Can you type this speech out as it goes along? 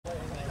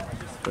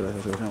I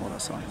don't know what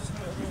that sign is.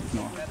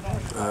 No.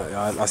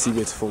 I see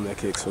where to film that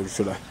kick, so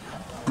should I?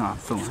 Nah,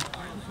 film it.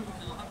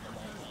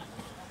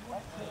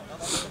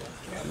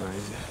 Nah,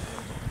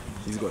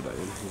 he's got that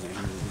in.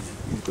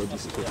 He's got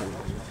decent kick.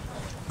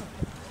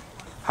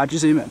 How'd you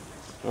zoom in?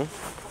 Huh?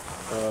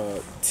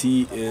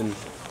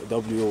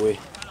 T-N-W-O-A.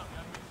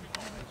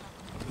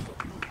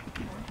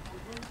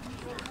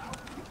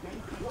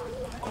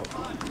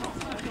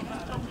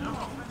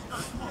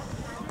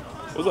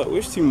 What's that?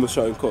 Which team was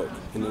shouting cock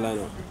in the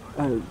lineup?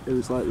 Oh, it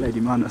was like Lady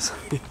Manners.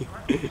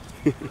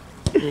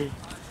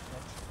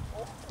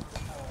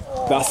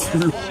 That's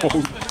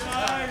long.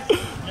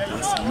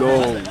 That's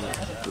long.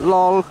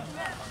 LOL.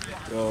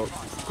 Yo,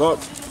 cock.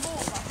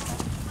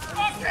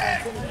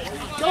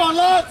 Come on,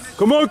 lads!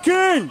 Come on,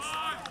 Kings!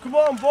 Come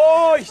on,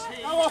 boys!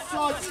 No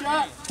offside,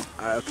 chat!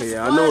 Okay,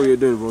 yeah, I know what you're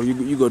doing, bro.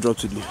 You got a job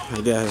to do,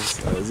 I guess.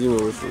 Zoom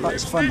away from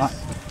That's fun, that.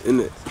 Isn't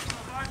it?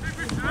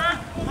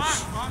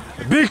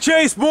 Big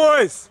chase,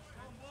 boys!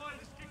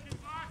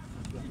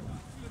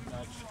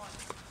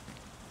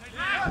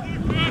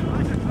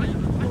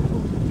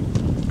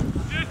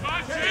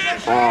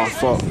 Oh,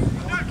 fuck.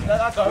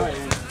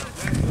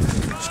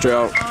 Straight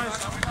out.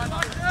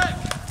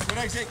 Good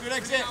exit, good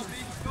exit.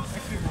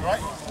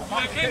 Right.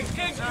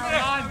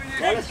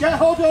 Let's get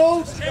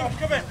huddles.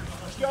 Come in.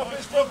 Let's go for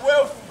this club,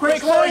 Will.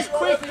 Quick boys,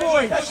 quick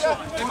boys.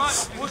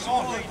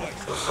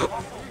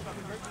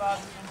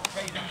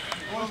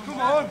 Come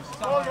on.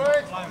 All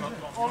right.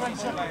 All in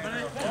seven.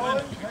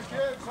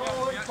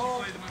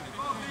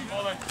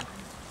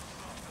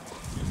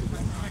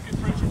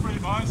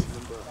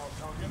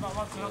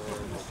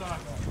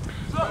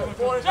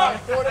 Forward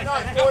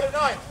at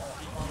night.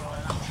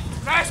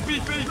 Nice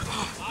BP!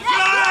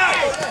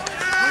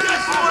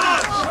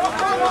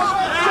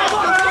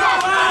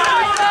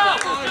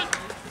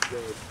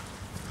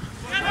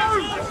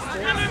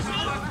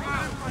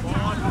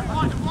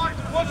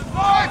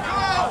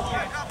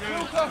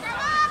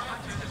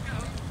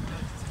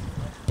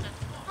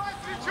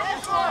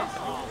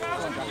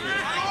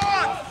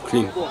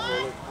 Clean. Go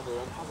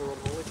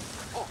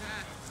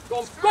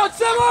on,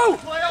 Samu!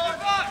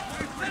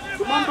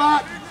 Come on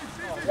back!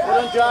 Well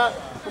done, Jack.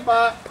 Come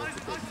back.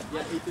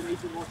 Yeah, Ethan,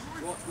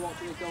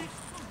 watch it, Dom.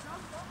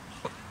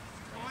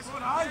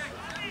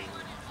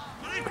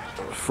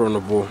 Throwing the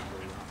ball.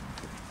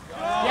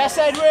 Yes,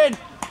 Edwin!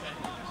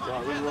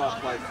 Right, we're in the right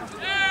place.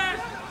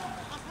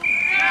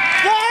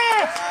 Yes!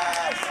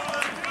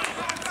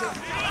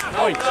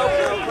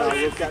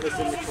 We'll get this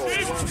in the court.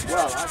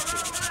 Well,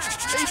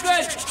 actually.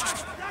 Ethan!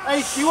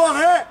 Ace, you want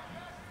it?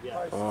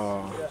 Yeah.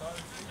 Oh.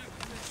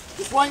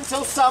 Just wait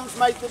until Sam's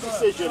made the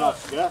decision,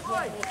 Oscar.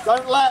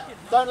 Don't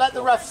let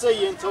the ref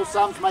see you until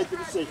Sam's made the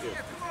decision.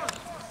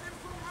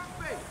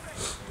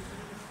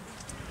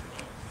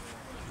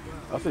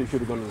 I think you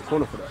should have gone in the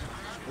corner for that.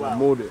 Well,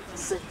 moored it.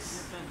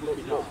 6 would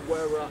be nice.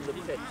 Where we're on the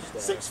pitch.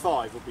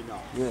 6-5 would be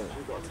nice. Yeah.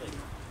 We've got to take.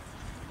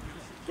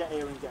 Get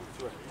here and get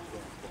through.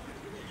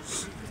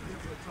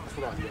 That's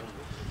what I'm doing.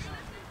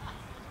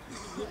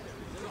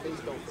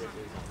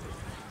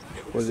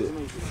 Was it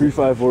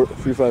 3-5 or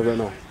 3-5 right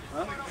now?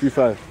 Huh?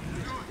 3-5.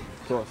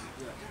 Cross.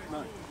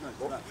 No,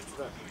 that.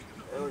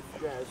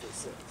 Yeah, it's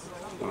 6.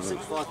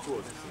 6-5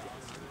 towards.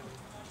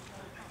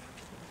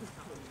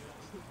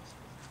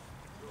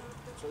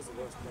 Chose the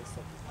worst place to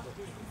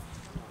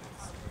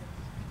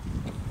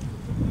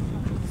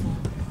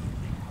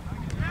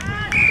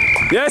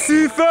Yes,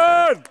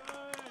 Ethan!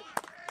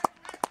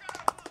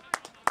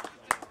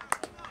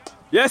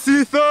 Yes,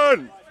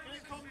 Ethan!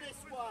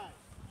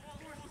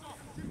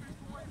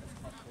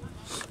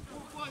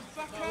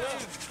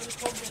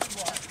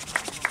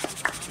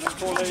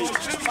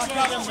 Back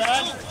at him,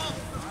 man.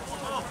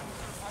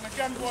 And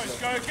again, boys,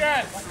 go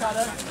again. Back at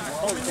him.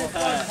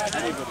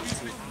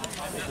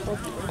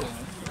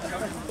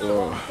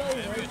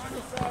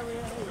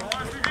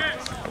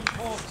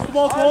 Come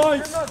on,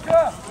 boys.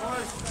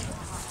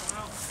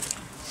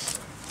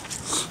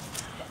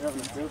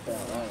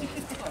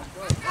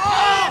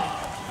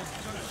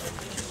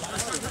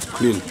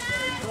 Clean.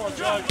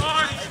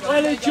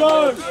 Willie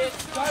Jones.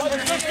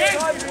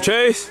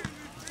 Chase.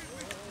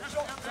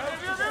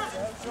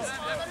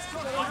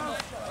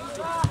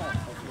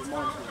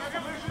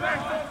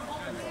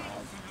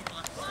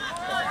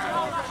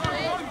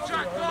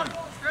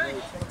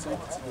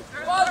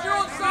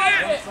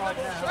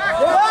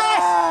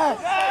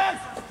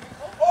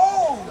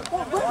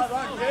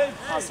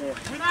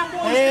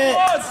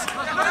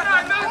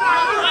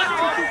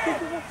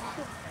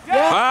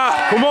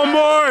 Ah, come on,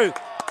 boys!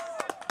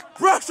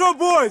 Pressure,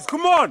 boys!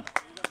 Come on!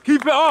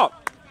 Keep it up!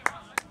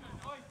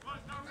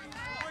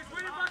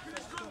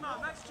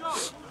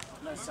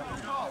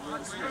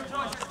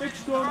 Big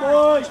strong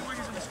boys!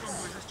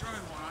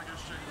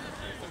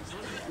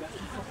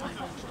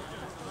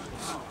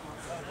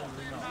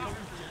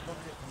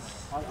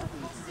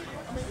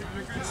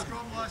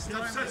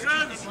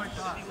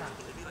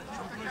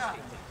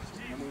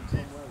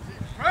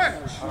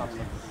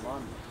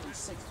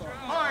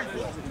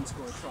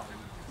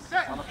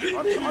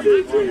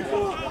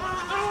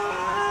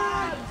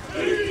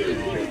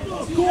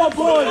 Go Go on,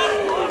 boys!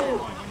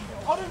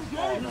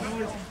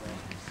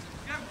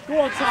 Go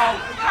on, Tom!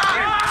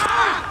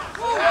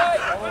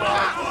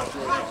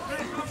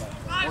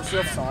 What's the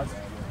offside?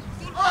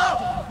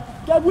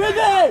 Get with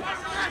it!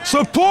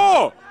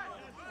 Support!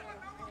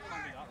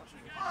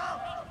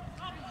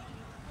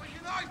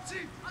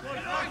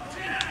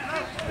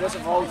 He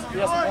hasn't rolled. He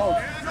hasn't rolled.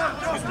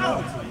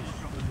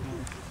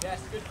 Yes,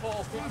 good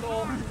ball, good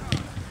ball.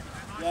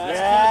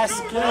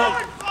 Yes, good.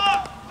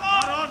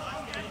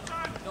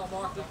 Not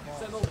marked it,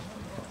 Simmel.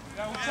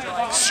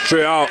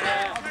 Straight out.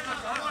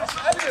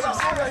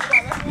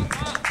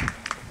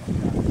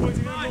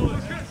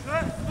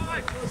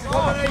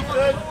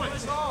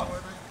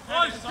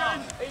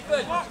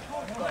 Ethan.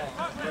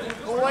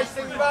 Always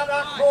think about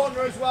that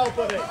corner as well,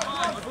 buddy.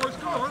 Fuck, it's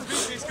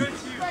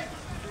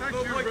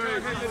cold.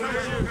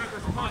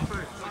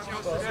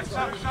 Yes,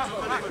 Sam.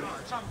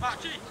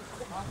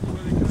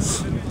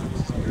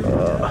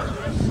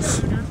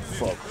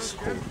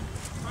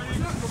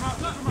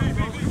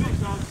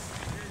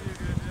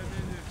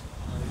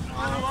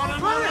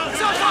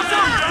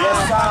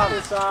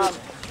 Yes, Sam.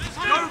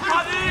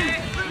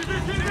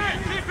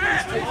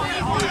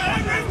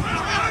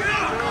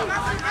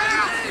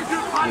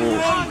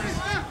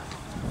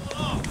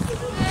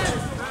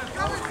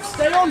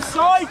 Stay on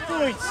side,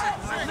 boys.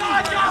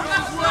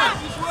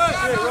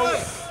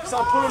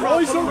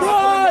 Boys are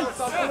right.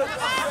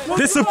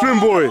 Discipline,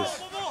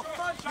 boys.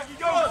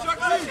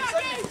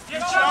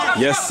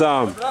 Yes,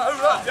 Sam.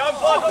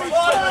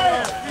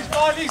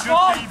 He's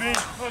fine.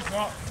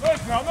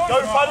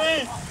 Go,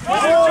 Paddy.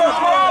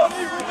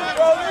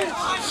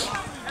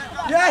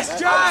 Yes,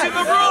 Jack.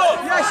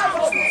 Yes.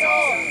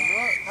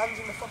 Hands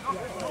in the fucking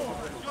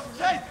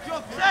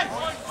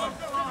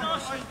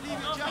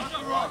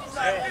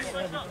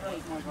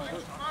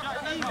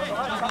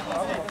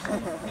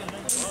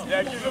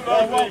yeah, give him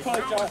well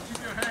played, Jack.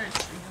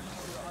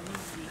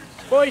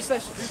 Boys,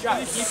 let's Jack.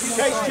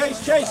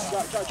 Chase. Jack.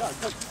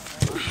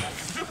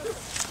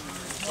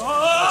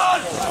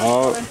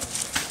 Oh.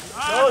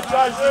 Go,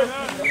 Jason.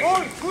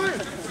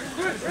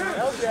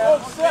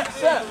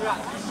 Set.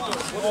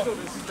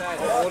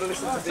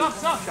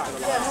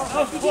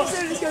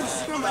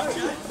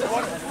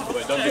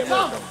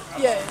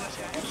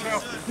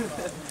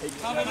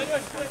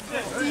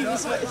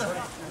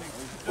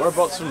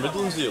 Whereabouts in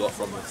Midlands are you lot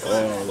from?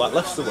 Like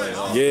Leicester way?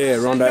 Or? Yeah,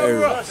 around that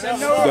area. You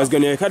guys got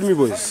any academy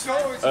boys?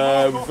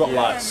 We've got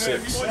like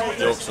 6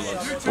 Yorkshire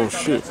lads. Oh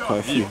shit, quite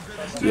a few.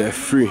 Yeah,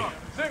 3.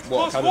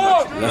 What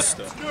academy?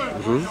 Leicester.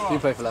 You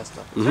play for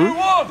Leicester.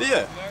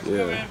 Yeah.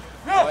 Yeah.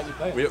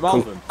 Were you at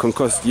Malvern?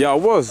 Concussed. Yeah, I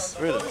was.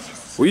 Really?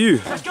 Were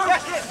you?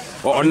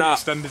 On that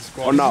Extended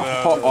squad. on that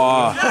hot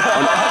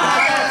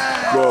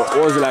bro,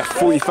 what was it, like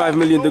 45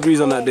 million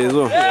degrees on that day as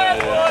well?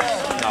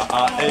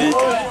 Our 8,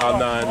 our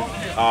 9,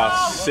 our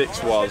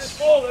 6 was.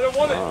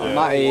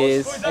 Matty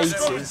is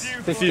 80s,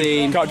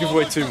 15. Can't give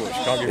away too much.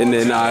 Can't give And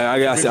then I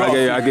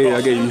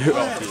get you.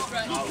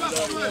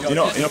 You're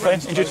not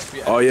playing injured?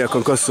 Oh yeah,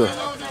 concussed.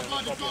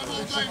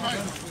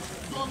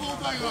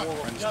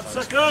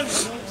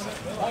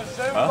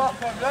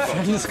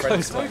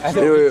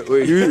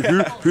 Wait,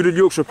 who did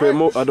Yorkshire play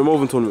at the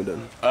Malvern tournament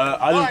then?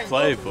 I didn't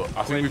play, but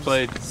I think we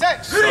played.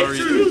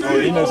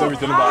 Sorry, he knows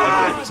everything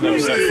about everything. It's never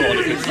set foot on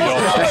a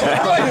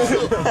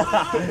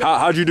pitch.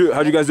 How'd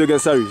you guys do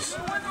against Saris?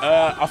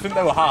 I think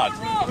they were hard.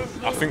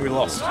 I think we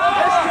lost.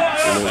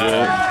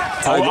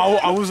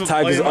 I wasn't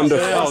Tigers playing under.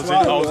 that day. I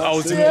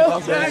was in the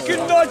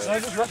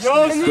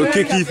Good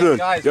kick, Ethan.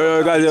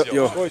 Yo, guys,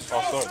 yo.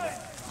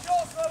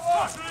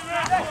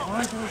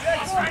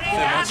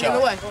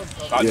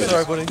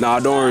 Sorry, buddy. Nah,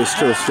 don't worry, it's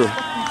true.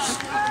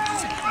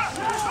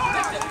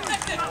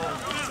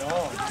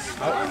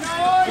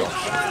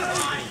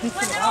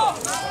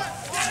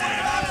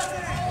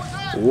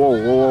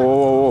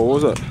 Whoa, what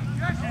was that?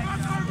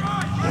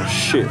 Oh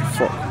shit,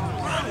 fuck.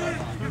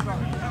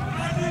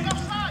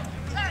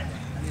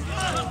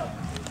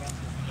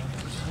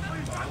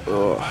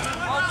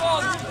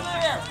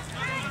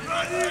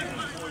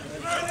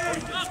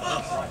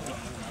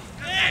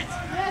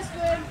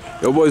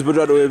 Yo boys, put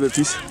that away a bit,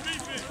 please.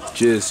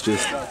 Cheers.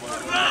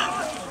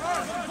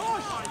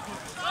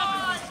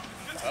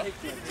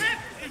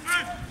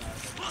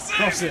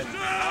 Cross it.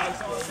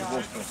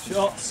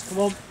 Shots, come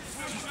on.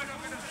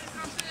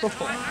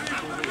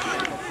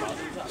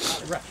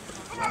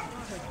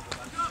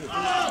 I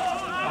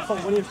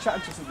thought when he was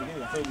chatting to us at the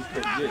beginning, I thought he was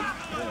pretty good.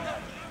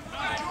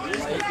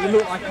 He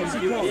looked like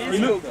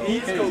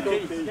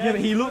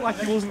he looked like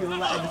he wasn't going to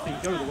let anything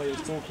go the way he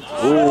was talking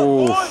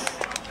to us.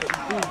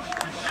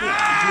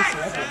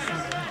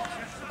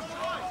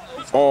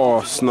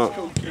 Oh, snap.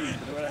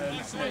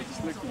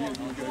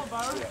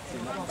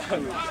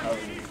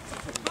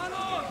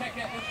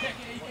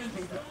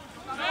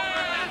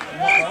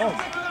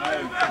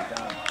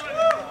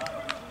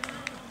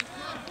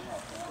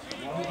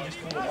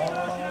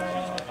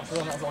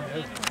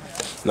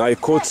 Nah, he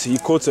caught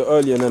it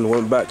early and then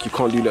went back. You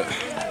can't do that.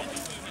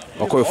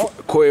 I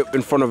caught it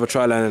in front of a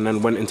try line and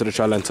then went into the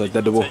try line to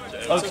dead the ball.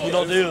 How can you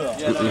not do that?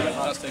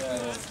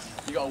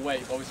 You gotta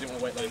wait, but obviously you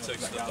don't want to wait long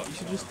enough. You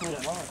should just play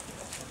it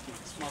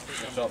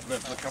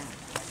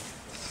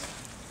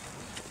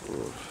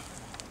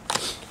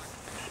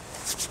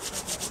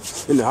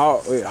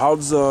live. How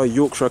does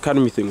Yorkshire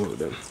Academy thing work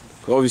then?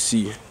 'Cause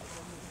obviously,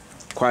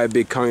 quite a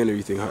big county and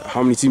everything.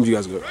 How many teams you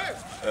guys got?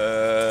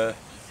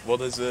 Well,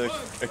 there's a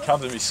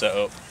academy set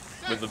up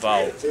with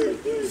about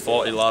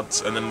 40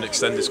 lads, and then an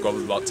extended squad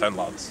with about 10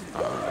 lads.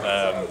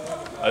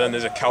 And then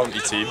there's a county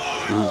team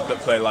that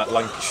play like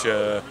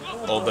Lancashire,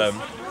 all them.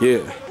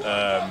 Yeah.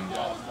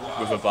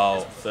 With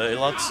about 30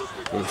 lads.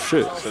 Oh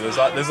shit. So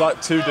there's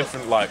like two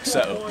different like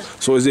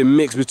setups. So is it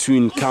mixed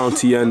between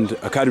county and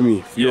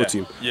academy for your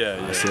team?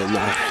 Yeah. So,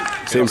 nah,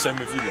 Same same.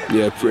 with you.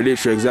 Yeah,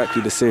 literally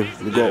exactly the same.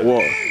 We got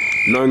what?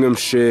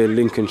 Nottinghamshire,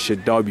 Lincolnshire,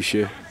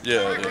 Derbyshire.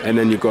 Yeah. And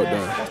then you got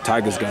the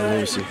Tigers guys,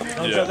 obviously.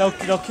 Yeah.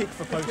 They'll kick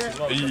for posts as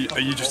well.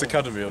 Are you just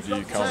academy or do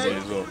you county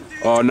as well?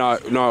 Oh no,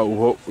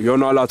 you're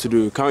not allowed to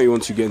do county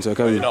once you get into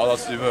academy. You're not allowed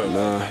to do both?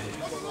 Nah.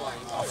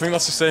 I think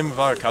that's the same with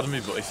our academy,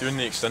 but if you're in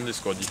the extended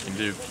squad, you can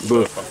do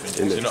both. I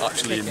think. So you're not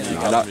actually in the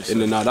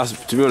academy. That's,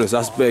 to be honest,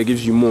 that's better. It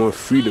gives you more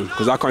freedom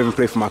because I can't even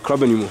play for my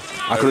club anymore.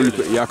 I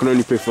can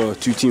only play for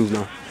 2 teams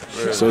now.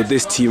 Really? So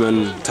this team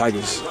and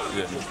Tigers.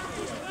 Yeah.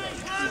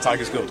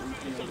 Tigers good.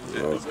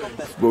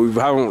 But we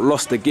haven't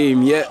lost the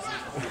game yet,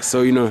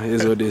 so you know it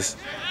is what it is.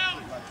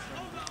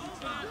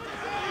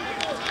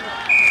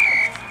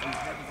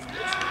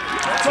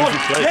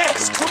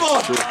 Yes, come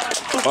on!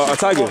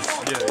 Tigers.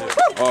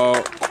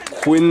 Yeah.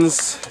 Quins,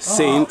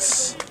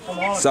 Saints,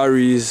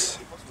 Saris.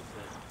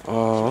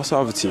 What's the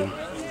other team?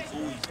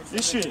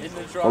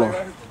 Hold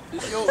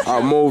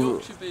on. More.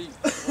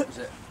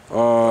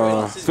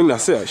 I think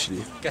that's it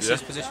actually. Guess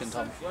his position,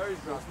 Tom.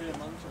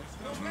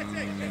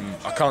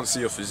 I can't see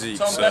your physique,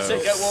 Tom, so... that's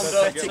it, get warmed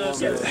up.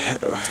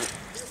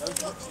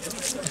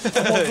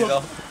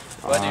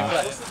 Where do you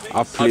play?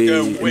 I play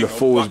go in wing the or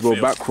forwards, bro,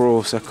 backfield. back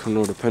row, second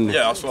row, depending.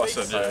 Yeah, that's what I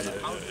said, yeah.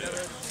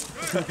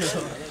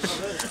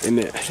 In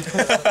it.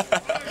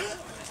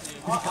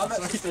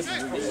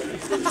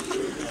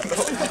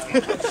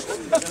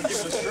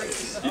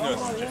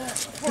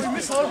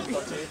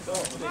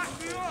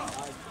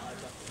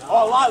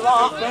 Oh, like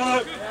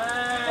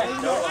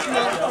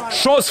that.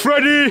 Shots,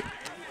 Freddy!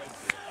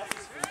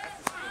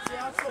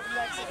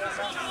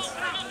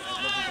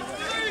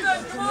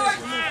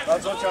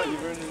 That's not trying,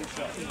 you're ruining the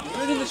shot.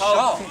 Ruining the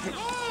shot.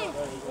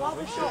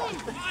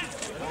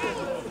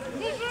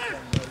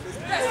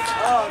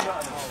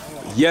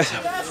 Yes.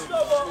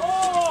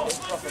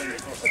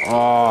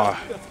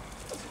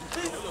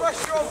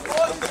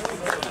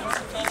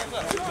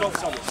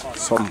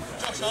 Some.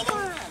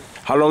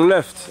 How long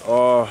left?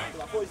 I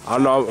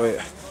don't know. Wait.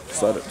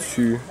 Start at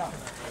 2.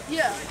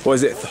 Yeah. What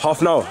is it?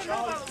 Half an hour?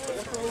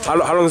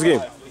 How long is the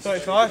game?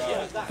 35.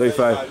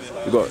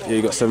 35.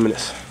 You got 7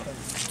 minutes.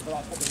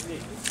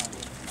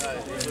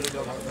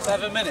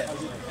 7 minutes.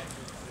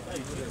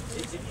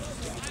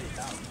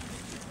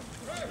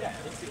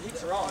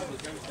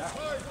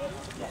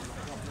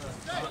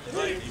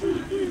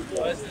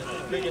 Where's the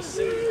biggest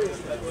city?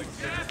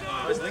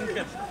 Where's Lincoln?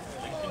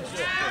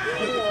 Lincolnshire.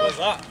 Where's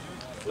that?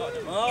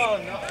 Oh,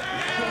 no.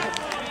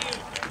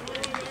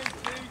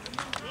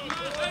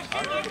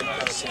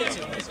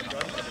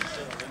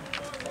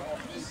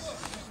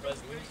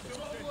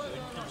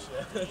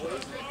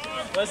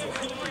 Where's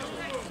Lincolnshire?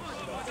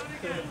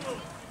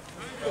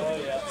 Oh,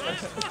 yeah.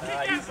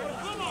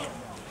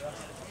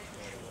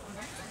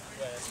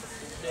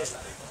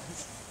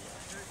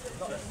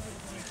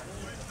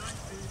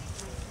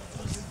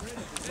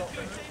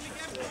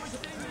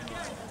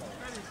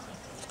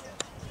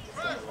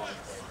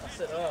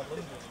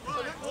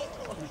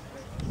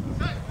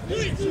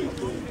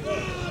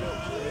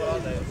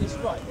 It's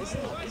right, this is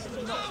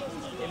not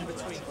in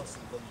between us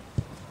and them.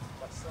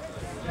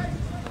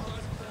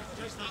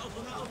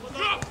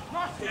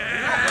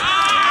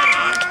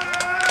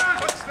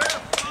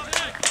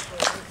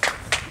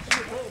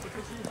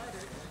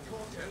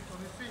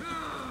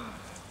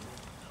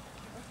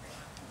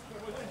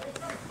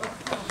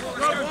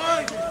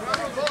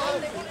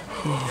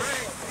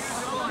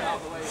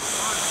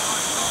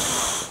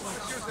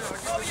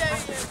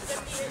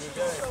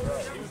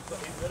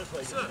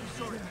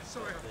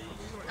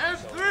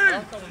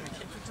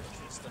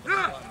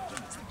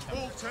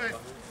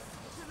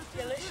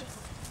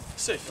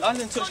 See, if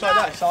Landon touch like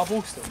that, it's our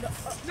ball still.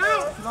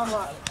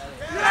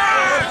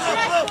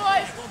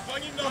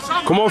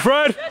 Come on,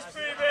 Fred!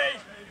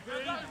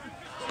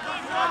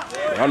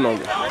 I know.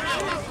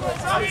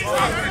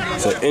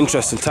 It's an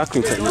interesting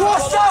tackling technique.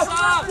 What's up?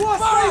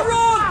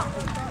 Run!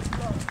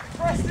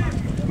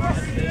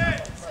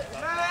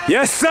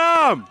 Yes,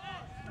 Sam!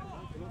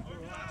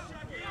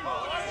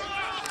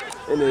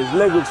 And his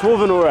leg looks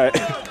moving all right.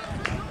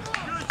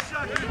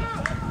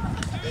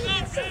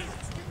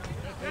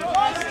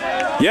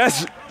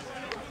 Yes!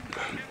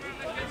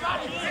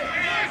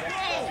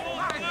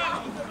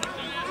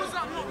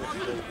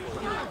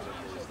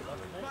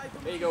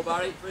 Here you go,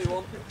 Barry.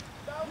 3-1.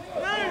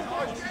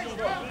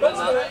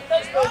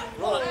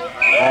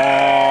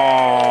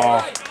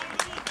 Oh.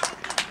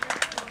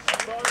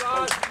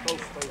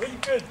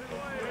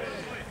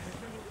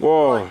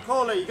 Whoa.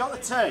 Corley, you got the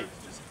tee?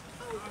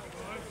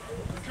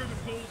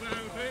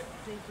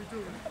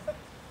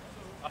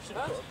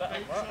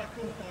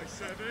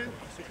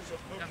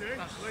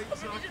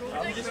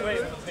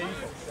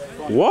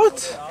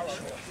 What?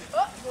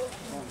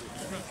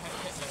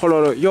 Hold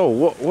on, yo,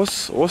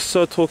 what's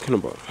Sir talking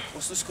about?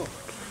 What's the score?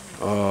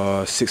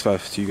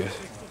 6-5 to you guys.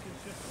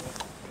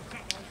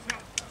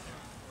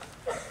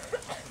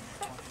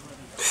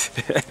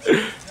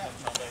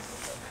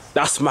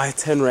 That's my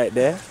 10 right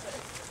there.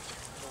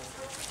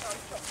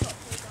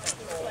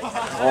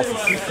 Oh,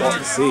 for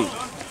fuck's sake.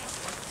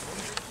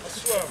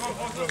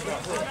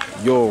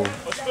 Yo.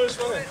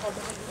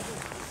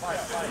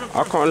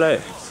 I can't lie.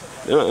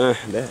 I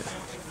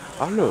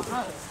don't know.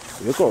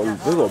 We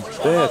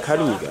got bare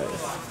academy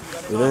guys.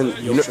 But then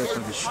you know,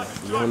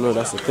 yeah, no,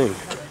 that's the thing.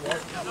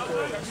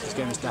 This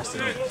game is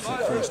destined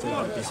first day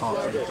like this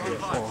hard.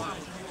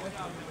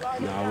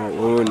 Nah,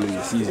 we're winning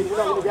this easy.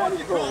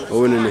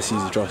 We're winning this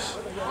easy, trust.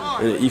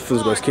 And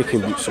Ethan's got his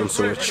kicking boots on,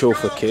 so we're chill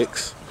for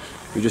kicks.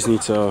 We just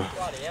need to.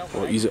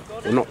 Use it.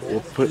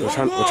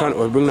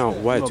 We're bringing out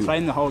wide too. We're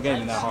playing the whole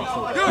game in their half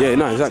court. Yeah,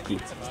 no,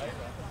 exactly.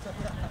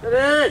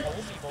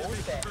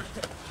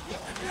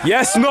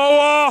 Yes,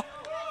 Noah!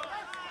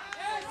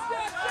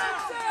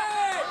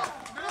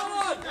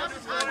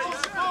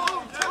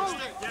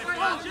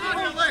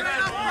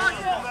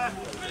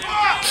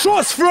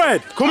 Shots,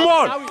 Fred! Come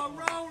on!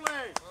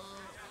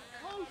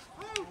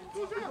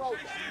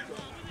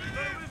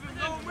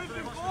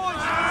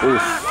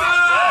 Oof.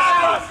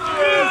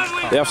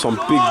 They have some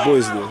big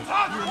boys there.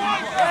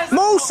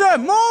 Move, sir,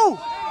 move!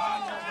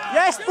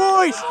 Yes,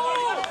 boys!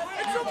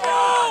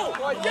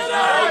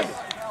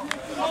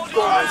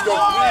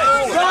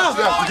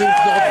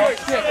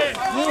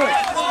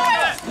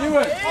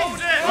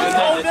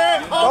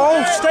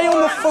 Oh, stay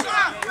on the foot.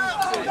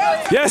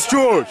 Yes,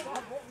 George!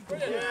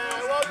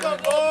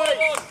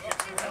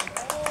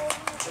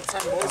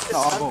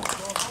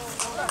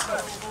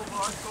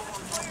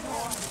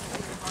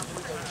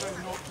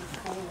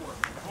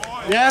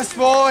 Yes,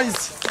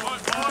 boys!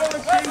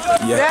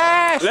 Yeah.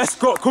 Yes! Let's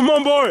go! Come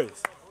on,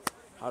 boys!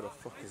 How the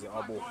fuck is it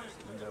our ball?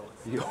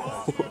 Yo,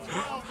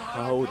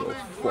 how the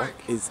fuck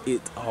is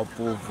it our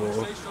ball,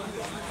 bro?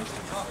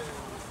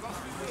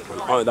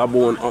 That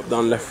ball went up,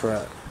 down, left,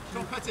 right.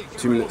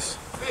 2 minutes.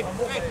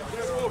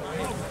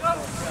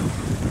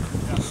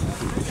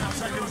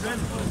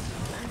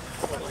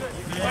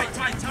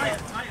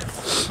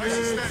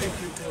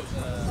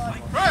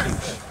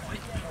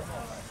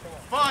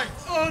 Fine.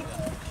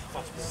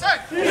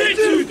 Set. 3,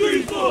 2,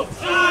 3, 4.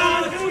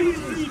 3,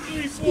 2,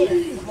 3, 4.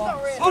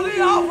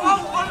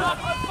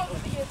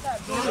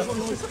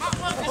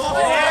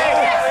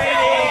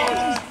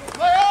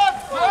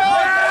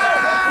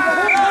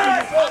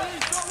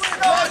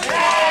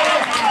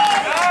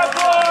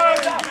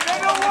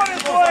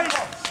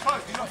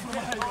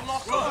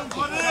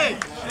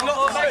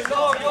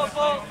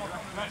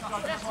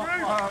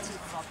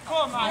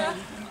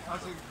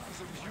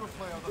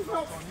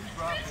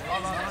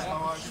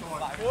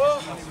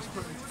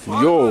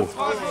 Yo,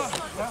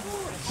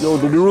 do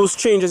the rules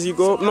change as you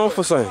go up north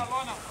or something?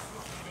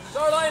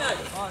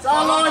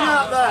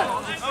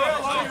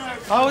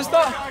 How is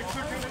that?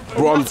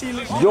 Bro,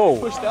 yo,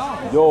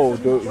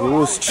 the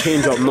rules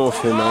change up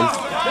north here, man.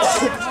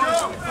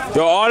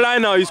 Yo, all I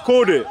know, he's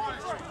called it.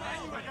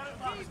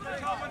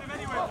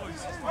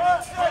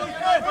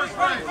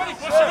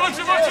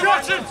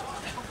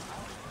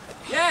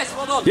 Yes,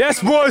 well done. Yes,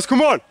 boys,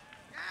 come on.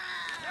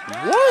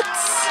 What?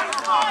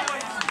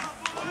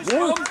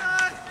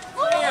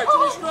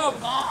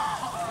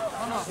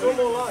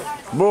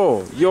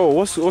 Bro, yo,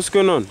 what's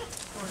going on? Here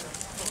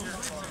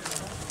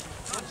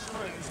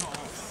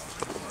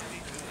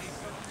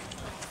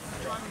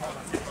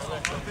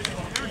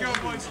we go,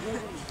 boys.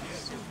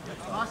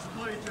 Last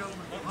play,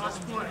 gentlemen. Last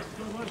play.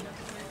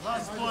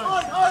 Last play.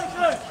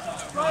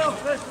 Right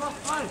off this,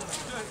 last play.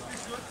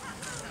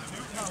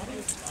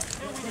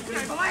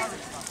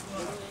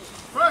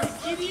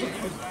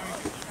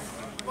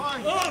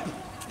 Fine. Up.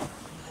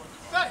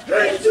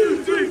 3,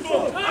 2, 3,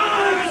 4.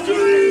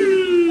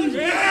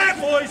 Yeah,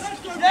 boys.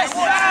 Yes,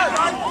 sir.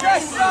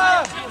 Yes,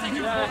 sir.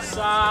 Yes,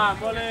 sir.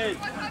 Bully.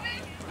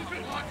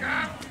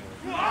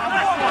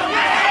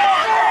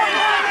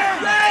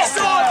 Yes,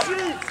 sir.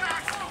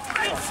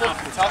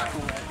 Fucking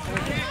tackle.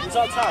 Was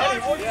that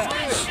tackle? Yeah.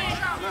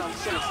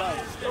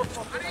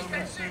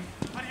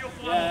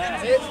 Yeah,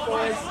 hits,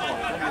 boys.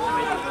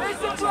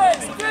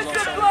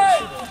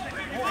 Discipline.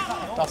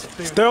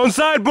 Stay on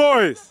side,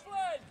 boys.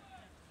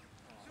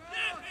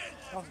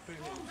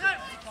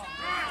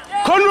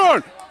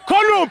 Conron,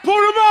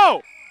 pull them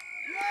out.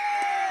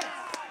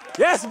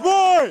 Yes,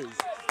 boys.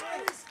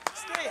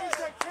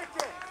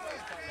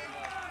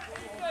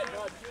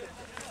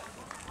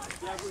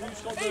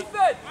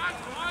 Ethan!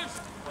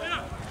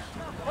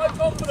 High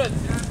confidence!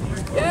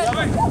 Yeah!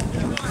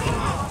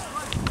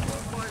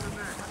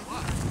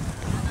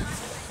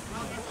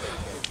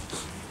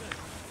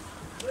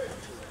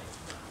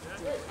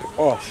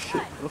 Oh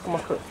shit, look at my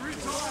foot.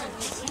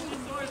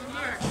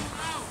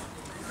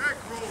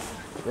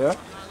 Yeah?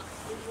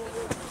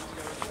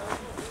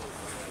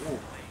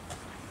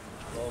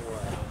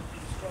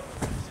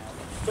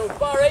 So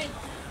Barry,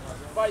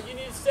 you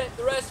need to sit,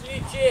 the rest you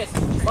need to chase.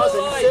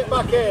 Buzzing, sit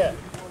back here.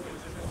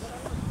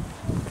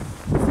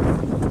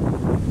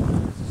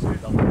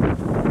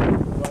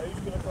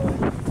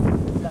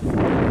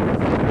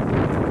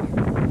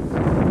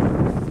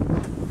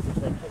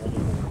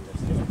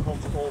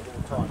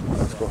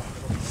 Let's go.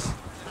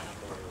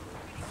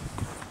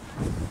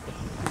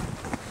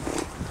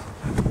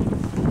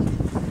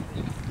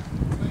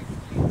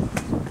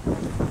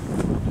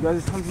 You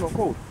guys' hands not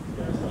cold?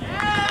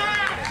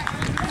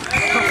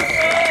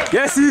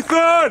 Yes, Ethan!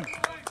 Right,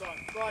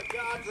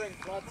 get our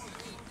drink, lads.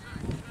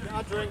 Get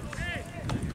our drink.